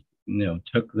did was,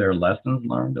 took their lessons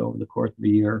learned over the course of the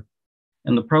year.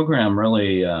 And the program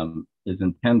really is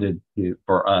intended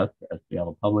for us at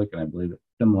Seattle Public, and I believe it's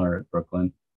similar at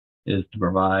Brooklyn, is to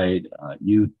provide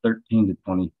youth 13 to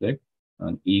 26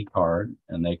 an e-card,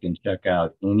 and they can check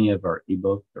out any of our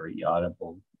ebooks or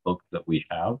e-audible books that we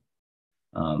have,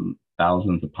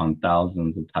 thousands upon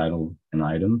thousands of titles and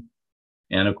items.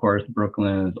 And of course,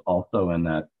 Brooklyn is also in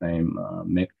that same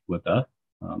mix with us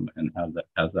and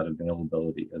has that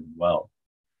availability as well.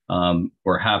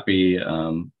 We're happy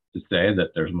to say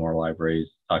that there's more libraries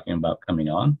talking about coming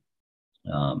on.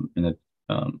 And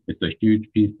it's a huge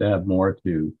piece to have more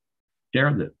to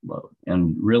share this load.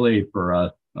 And really for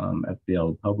us at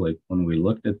Seattle Public, when we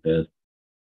looked at this,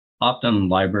 often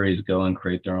libraries go and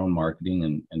create their own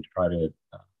marketing and try to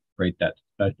create that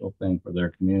special thing for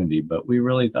their community. But we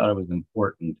really thought it was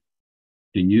important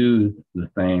to use the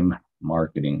same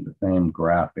marketing, the same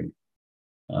graphics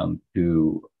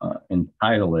to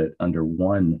entitle it under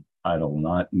one title,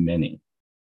 not many.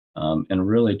 And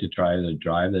really to try to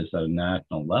drive this at a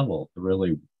national level to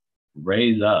really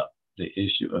raise up the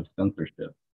issue of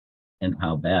censorship and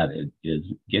how bad it is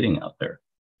getting out there.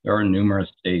 There are numerous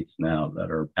states now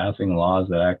that are passing laws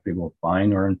that actually will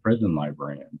fine or imprison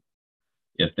librarians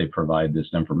if they provide this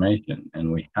information.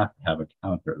 And we have to have a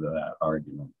counter to that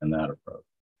argument and that approach.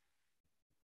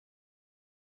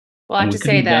 Well, I have to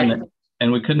say that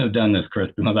And we couldn't have done this,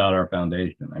 Kristen, without our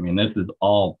foundation. I mean, this is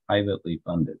all privately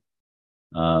funded.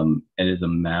 It is a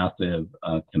massive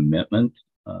commitment,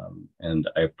 and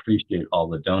I appreciate all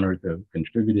the donors who have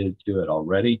contributed to it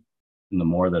already, and the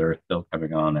more that are still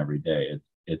coming on every day.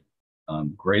 It's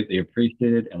greatly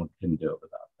appreciated, and we couldn't do it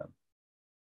without them.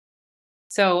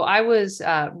 So I was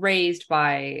raised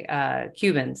by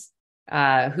Cubans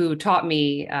who taught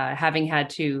me, having had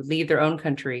to leave their own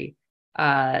country,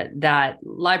 that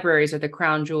libraries are the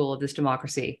crown jewel of this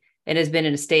democracy. It has been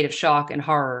in a state of shock and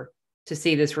horror to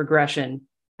see this regression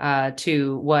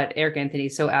to what Eric Anthony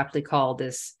so aptly called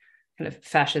this kind of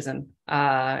fascism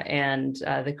and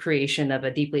the creation of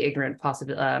a deeply ignorant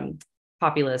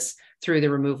populace through the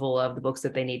removal of the books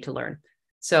that they need to learn.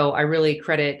 So I really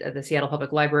credit the Seattle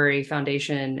Public Library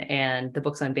Foundation and the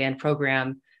Books Unbanned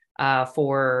program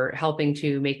for helping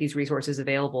to make these resources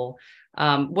available.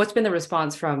 What's been the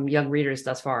response from young readers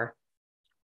thus far?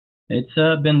 It's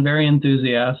been very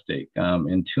enthusiastic.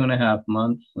 In 2.5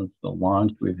 months since the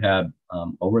launch, we've had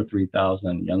over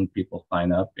 3,000 young people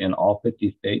sign up in all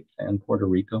 50 states and Puerto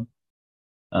Rico.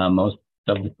 I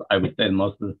would say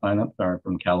most of the signups are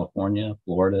from California,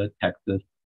 Florida, Texas,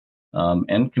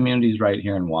 and communities right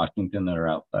here in Washington that are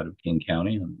outside of King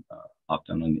County and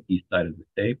often on the east side of the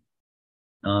state.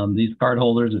 These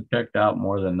cardholders have checked out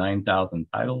more than 9,000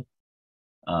 titles,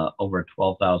 over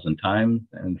 12,000 times,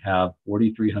 and have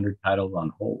 4,300 titles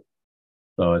on hold.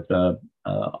 So it's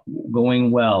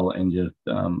going well in just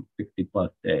 60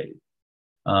 plus days.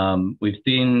 We've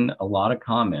seen a lot of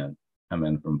comments come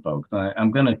in from folks.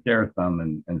 I'm going to share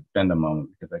some and spend a moment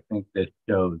because I think this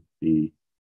shows the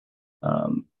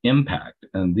impact.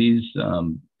 And these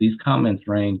comments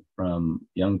range from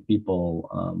young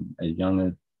people as young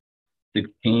as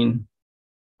 16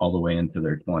 all the way into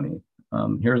their 20s.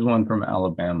 Here's one from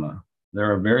Alabama.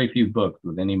 There are very few books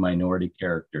with any minority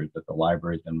characters at the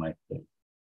libraries in my state.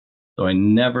 So I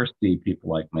never see people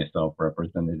like myself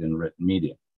represented in written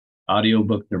media.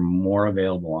 Audiobooks are more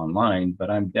available online, but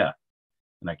I'm deaf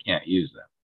and I can't use them.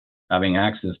 Having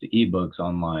access to ebooks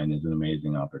online is an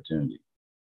amazing opportunity.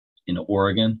 In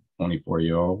Oregon,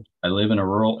 24-year-old, I live in a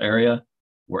rural area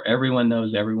where everyone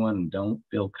knows everyone and don't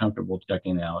feel comfortable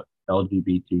checking out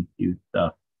LGBTQ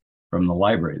stuff from the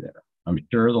library there. I'm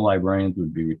sure the librarians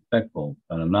would be respectful,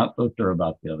 but I'm not so sure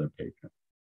about the other patrons.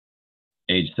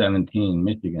 Age 17,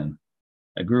 Michigan.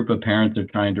 A group of parents are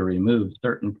trying to remove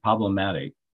certain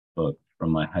problematic books from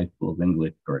my high school's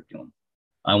English curriculum.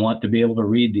 I want to be able to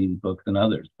read these books and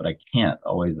others, but I can't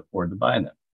always afford to buy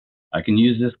them. I can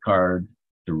use this card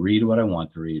to read what I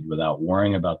want to read without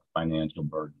worrying about the financial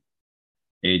burden.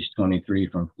 Age 23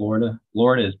 from Florida.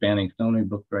 Florida is banning so many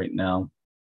books right now,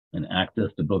 and access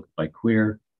to books by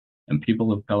queer and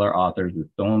people of color authors is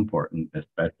so important,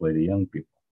 especially to young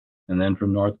people. And then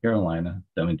from North Carolina,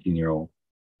 17-year-old.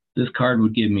 This card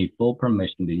would give me full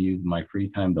permission to use my free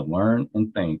time to learn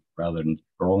and think rather than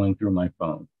scrolling through my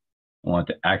phone. I want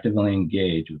to actively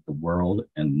engage with the world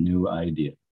and new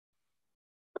ideas.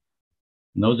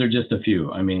 And those are just a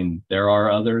few. I mean, there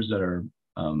are others that are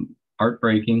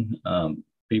heartbreaking.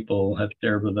 People have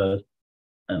shared with us,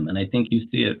 and I think you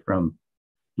see it from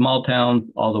small towns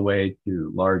all the way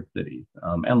to large cities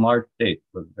and large states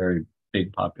with very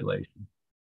big populations.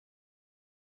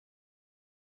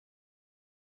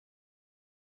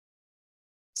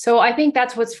 So I think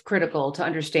that's what's critical to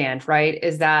understand, right?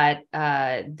 Is that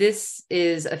this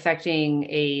is affecting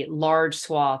a large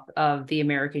swath of the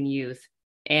American youth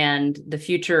and the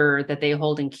future that they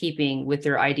hold in keeping with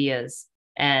their ideas.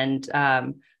 And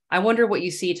I wonder what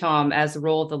you see, Tom, as the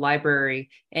role of the library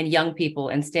and young people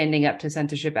in standing up to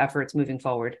censorship efforts moving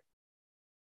forward.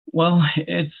 Well,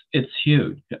 it's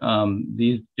huge.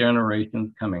 These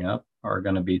generations coming up are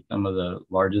going to be some of the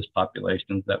largest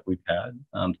populations that we've had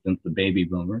since the baby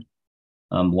boomers.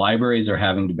 Libraries are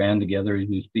having to band together, as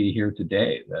you see here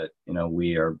today, that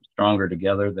we are stronger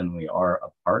together than we are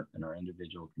apart in our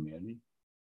individual communities.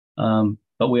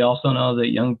 But we also know that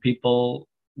young people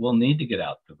will need to get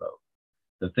out to vote.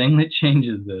 The thing that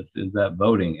changes this is that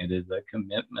voting. It is a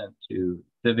commitment to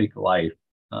civic life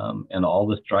and all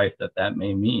the strife that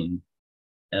may mean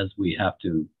as we have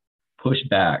to push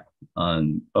back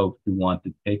on folks who want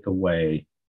to take away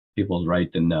people's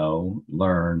right to know,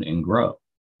 learn, and grow.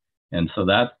 And so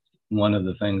that's one of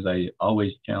the things I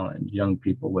always challenge young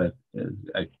people with is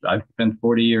I've spent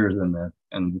 40 years in this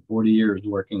and 40 years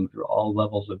working through all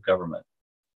levels of government.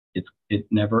 It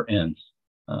never ends.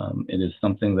 It is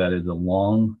something that is a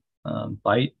long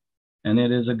fight, and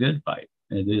it is a good fight.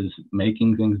 It is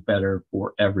making things better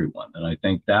for everyone. And I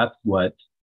think that's what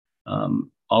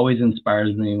always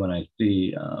inspires me when I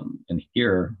see and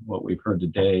hear what we've heard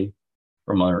today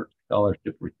from our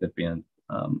scholarship recipients.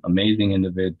 Amazing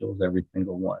individuals, every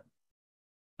single one.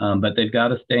 But they've got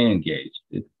to stay engaged.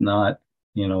 It's not,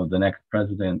 the next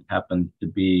president happens to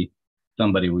be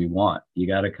somebody we want. You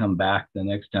got to come back the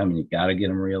next time and you got to get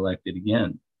them reelected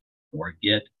again or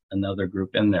get another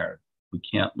group in there. We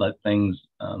can't let things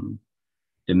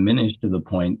diminish to the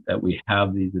point that we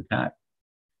have these attacks.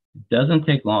 It doesn't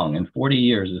take long. In 40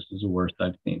 years, this is the worst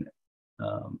I've seen it.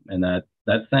 And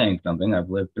that's saying something. I've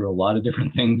lived through a lot of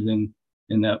different things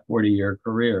in that 40-year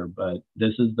career, but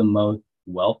this is the most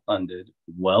well-funded,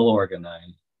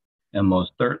 well-organized, and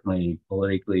most certainly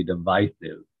politically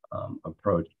divisive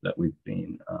approach that we've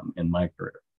seen in my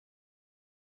career.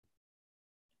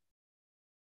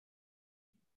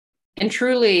 And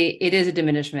truly, it is a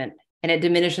diminishment, and it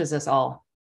diminishes us all.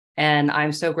 And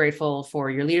I'm so grateful for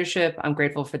your leadership. I'm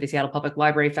grateful for the Seattle Public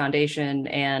Library Foundation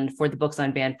and for the Books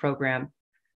Unbanned program.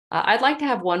 I'd like to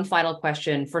have one final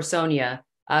question for Sonia,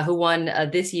 who won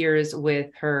this year's with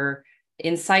her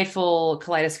insightful,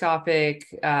 kaleidoscopic,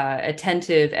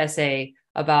 attentive essay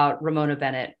about Ramona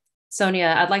Bennett.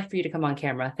 Sonia, I'd like for you to come on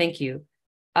camera. Thank you.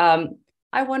 I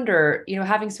wonder,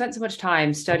 having spent so much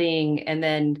time studying and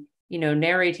then,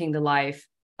 narrating the life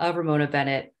of Ramona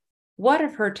Bennett, what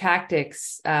of her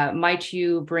tactics might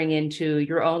you bring into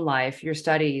your own life, your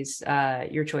studies,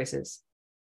 your choices?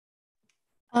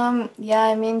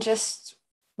 Just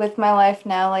with my life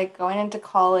now, like going into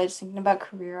college, thinking about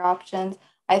career options,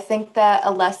 I think that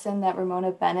a lesson that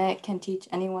Ramona Bennett can teach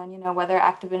anyone, whether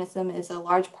activism is a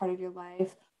large part of your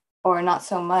life or not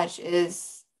so much,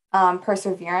 is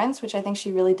perseverance, which I think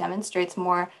she really demonstrates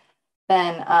more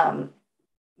than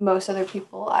most other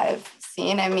people I've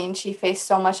seen. I mean, she faced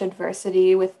so much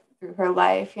adversity through her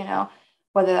life,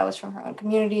 whether that was from her own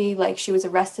community, like she was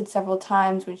arrested several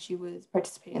times when she was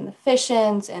participating in the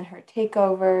fish-ins and her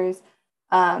takeovers.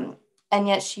 And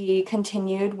yet she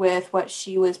continued with what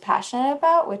she was passionate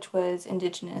about, which was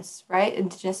Indigenous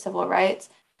civil rights.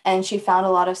 And she found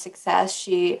a lot of success.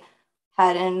 She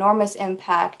had an enormous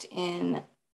impact in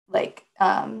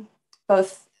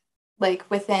both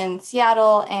within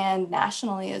Seattle and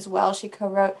nationally as well. She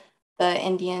co-wrote the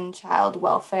Indian Child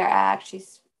Welfare Act.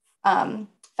 She's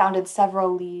founded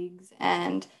several leagues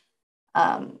and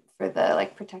for the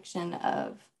protection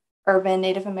of urban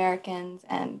Native Americans.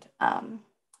 And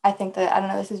I think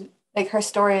that, this is her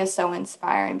story is so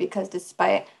inspiring because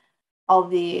despite all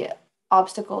the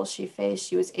obstacles she faced,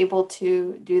 she was able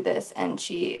to do this and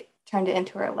she turned it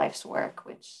into her life's work,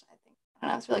 which I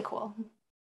think, it's really cool.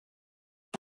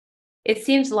 It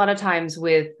seems a lot of times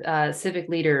with civic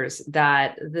leaders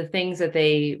that the things that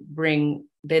they bring,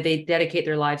 that they dedicate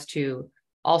their lives to,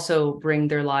 also bring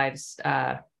their lives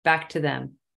back to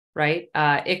them, right?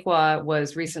 ICWA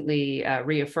was recently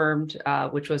reaffirmed,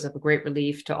 which was of a great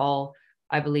relief to all,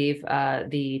 I believe,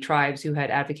 the tribes who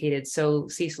had advocated so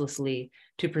ceaselessly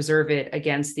to preserve it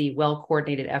against the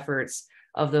well-coordinated efforts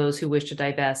of those who wish to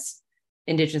divest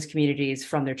Indigenous communities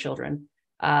from their children.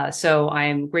 So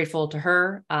I'm grateful to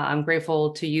her. I'm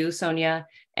grateful to you, Sonia,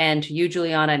 and to you,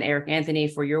 Juliana, and Eric Anthony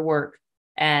for your work,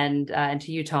 and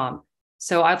to you, Tom.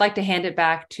 So I'd like to hand it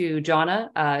back to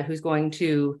Jonna, who's going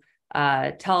to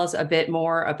tell us a bit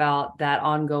more about that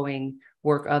ongoing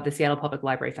work of the Seattle Public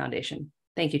Library Foundation.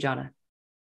 Thank you, Jonna.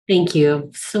 Thank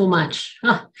you so much.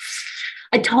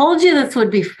 I told you this would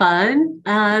be fun.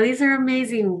 These are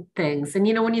amazing things. And,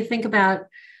 when you think about,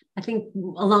 I think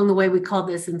along the way, we call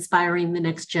this inspiring the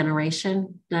next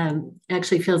generation.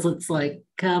 Actually feels it's like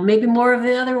maybe more of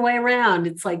the other way around.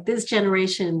 It's like this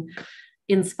generation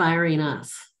inspiring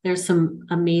us. There's some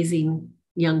amazing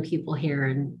young people here,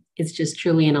 and it's just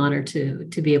truly an honor to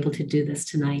be able to do this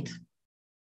tonight.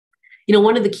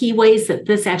 One of the key ways that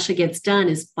this actually gets done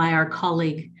is by our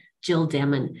colleague, Jill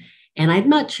Demon. And I'm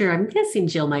not sure, I'm guessing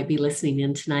Jill might be listening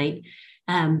in tonight,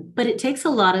 but it takes a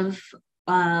lot of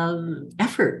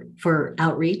effort for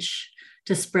outreach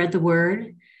to spread the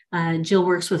word. Jill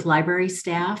works with library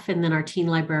staff and then our teen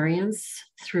librarians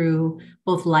through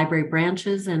both library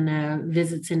branches and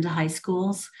visits into high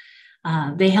schools.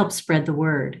 They help spread the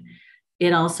word.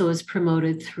 It also is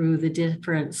promoted through the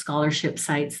different scholarship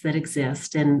sites that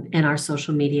exist and our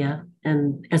social media,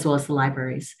 and as well as the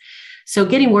libraries. So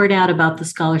getting word out about the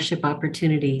scholarship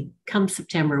opportunity come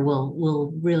September,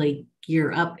 we'll really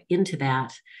gear up into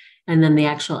that. And then the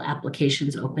actual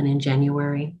applications open in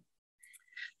January.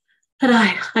 But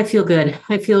I feel good.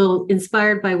 I feel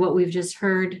inspired by what we've just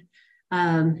heard.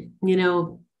 The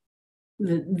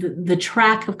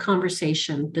track of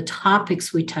conversation, the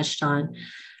topics we touched on,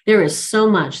 there is so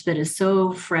much that is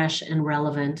so fresh and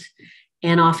relevant.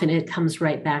 And often it comes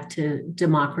right back to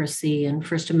democracy and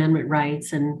First Amendment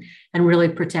rights and really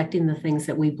protecting the things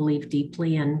that we believe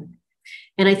deeply in.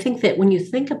 And I think that when you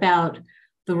think about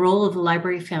the role of the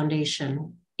Library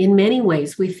Foundation, in many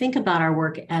ways, we think about our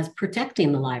work as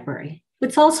protecting the library.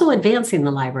 It's also advancing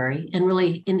the library and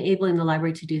really enabling the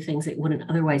library to do things it wouldn't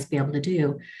otherwise be able to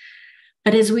do.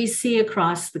 But as we see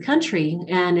across the country,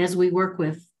 and as we work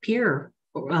with peer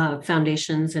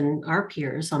foundations and our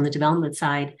peers on the development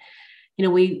side,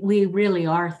 we really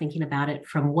are thinking about it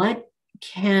from what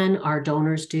can our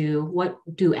donors do? What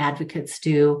do advocates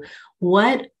do?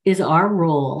 What is our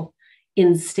role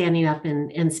in standing up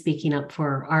and speaking up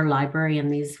for our library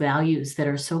and these values that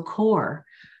are so core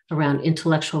around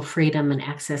intellectual freedom and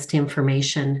access to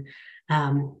information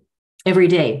every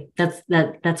day?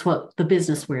 That's what the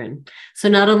business we're in. So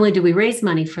not only do we raise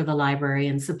money for the library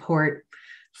and support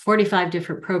 45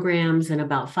 different programs and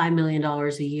about $5 million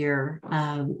a year,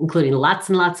 including lots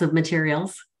and lots of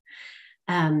materials.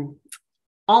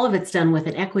 All of it's done with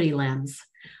an equity lens.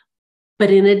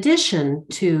 But in addition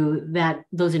to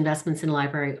those investments in the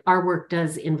library, our work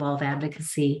does involve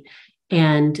advocacy.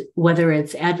 And whether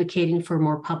it's advocating for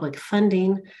more public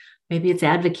funding, maybe it's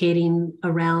advocating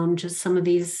around just some of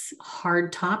these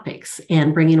hard topics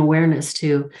and bringing awareness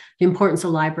to the importance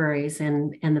of libraries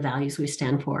and the values we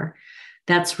stand for.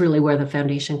 That's really where the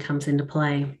foundation comes into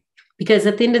play. Because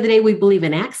at the end of the day, we believe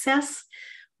in access.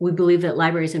 We believe that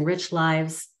libraries enrich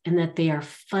lives and that they are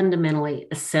fundamentally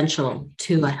essential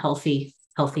to a healthy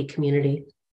community.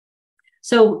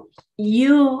 So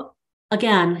you,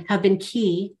 again, have been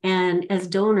key. And as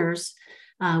donors,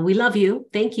 we love you.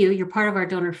 Thank you. You're part of our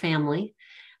donor family.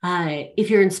 If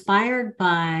you're inspired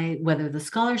by whether the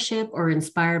scholarship or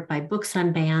inspired by Books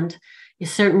Unbanned, it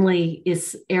certainly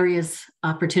is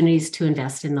opportunities to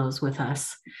invest in those with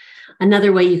us.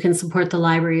 Another way you can support the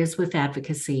library is with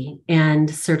advocacy. And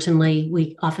certainly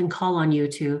we often call on you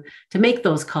to make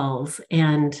those calls.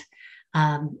 And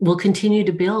we'll continue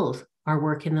to build our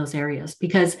work in those areas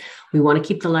because we want to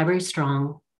keep the library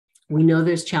strong. We know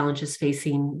there's challenges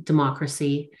facing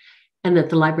democracy and that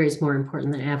the library is more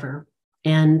important than ever.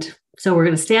 And so we're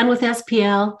going to stand with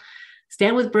SPL,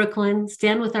 stand with Brooklyn,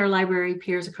 stand with our library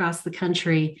peers across the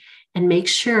country, and make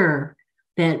sure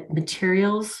that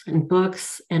materials and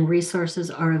books and resources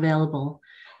are available,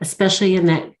 especially in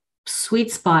that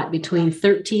sweet spot between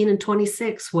 13 and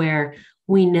 26, where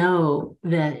we know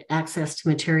that access to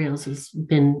materials has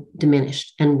been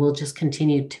diminished and will just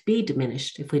continue to be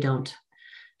diminished if we don't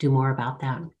do more about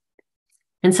that.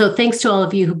 And so thanks to all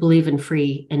of you who believe in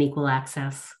free and equal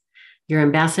access. Your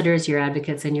ambassadors, your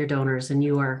advocates, and your donors, and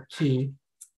you are key.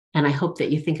 And I hope that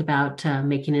you think about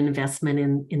making an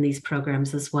investment in these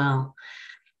programs as well.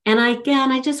 And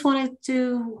I just wanted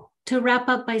to wrap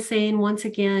up by saying once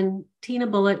again, Tina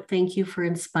Bullitt, thank you for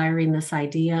inspiring this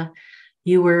idea.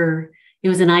 It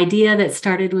was an idea that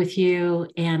started with you,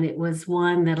 and it was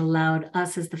one that allowed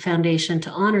us as the foundation to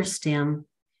honor STEM.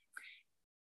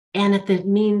 And at the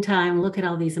meantime, look at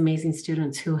all these amazing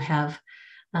students who have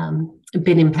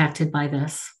been impacted by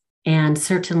this. And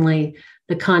certainly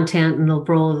the content and the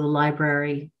role of the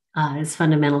library is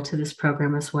fundamental to this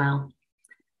program as well.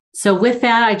 So with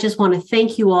that, I just want to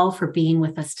thank you all for being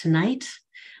with us tonight.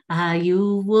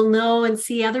 You will know and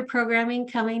see other programming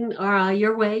coming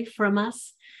your way from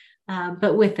us.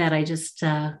 But with that, I just,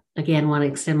 again, want to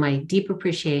extend my deep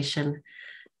appreciation.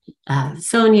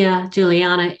 Sonia,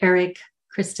 Juliana, Eric,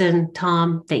 Kristen,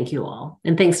 Tom, thank you all.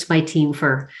 And thanks to my team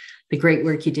for the great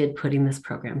work you did putting this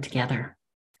program together.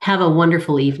 Have a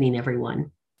wonderful evening,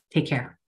 everyone. Take care.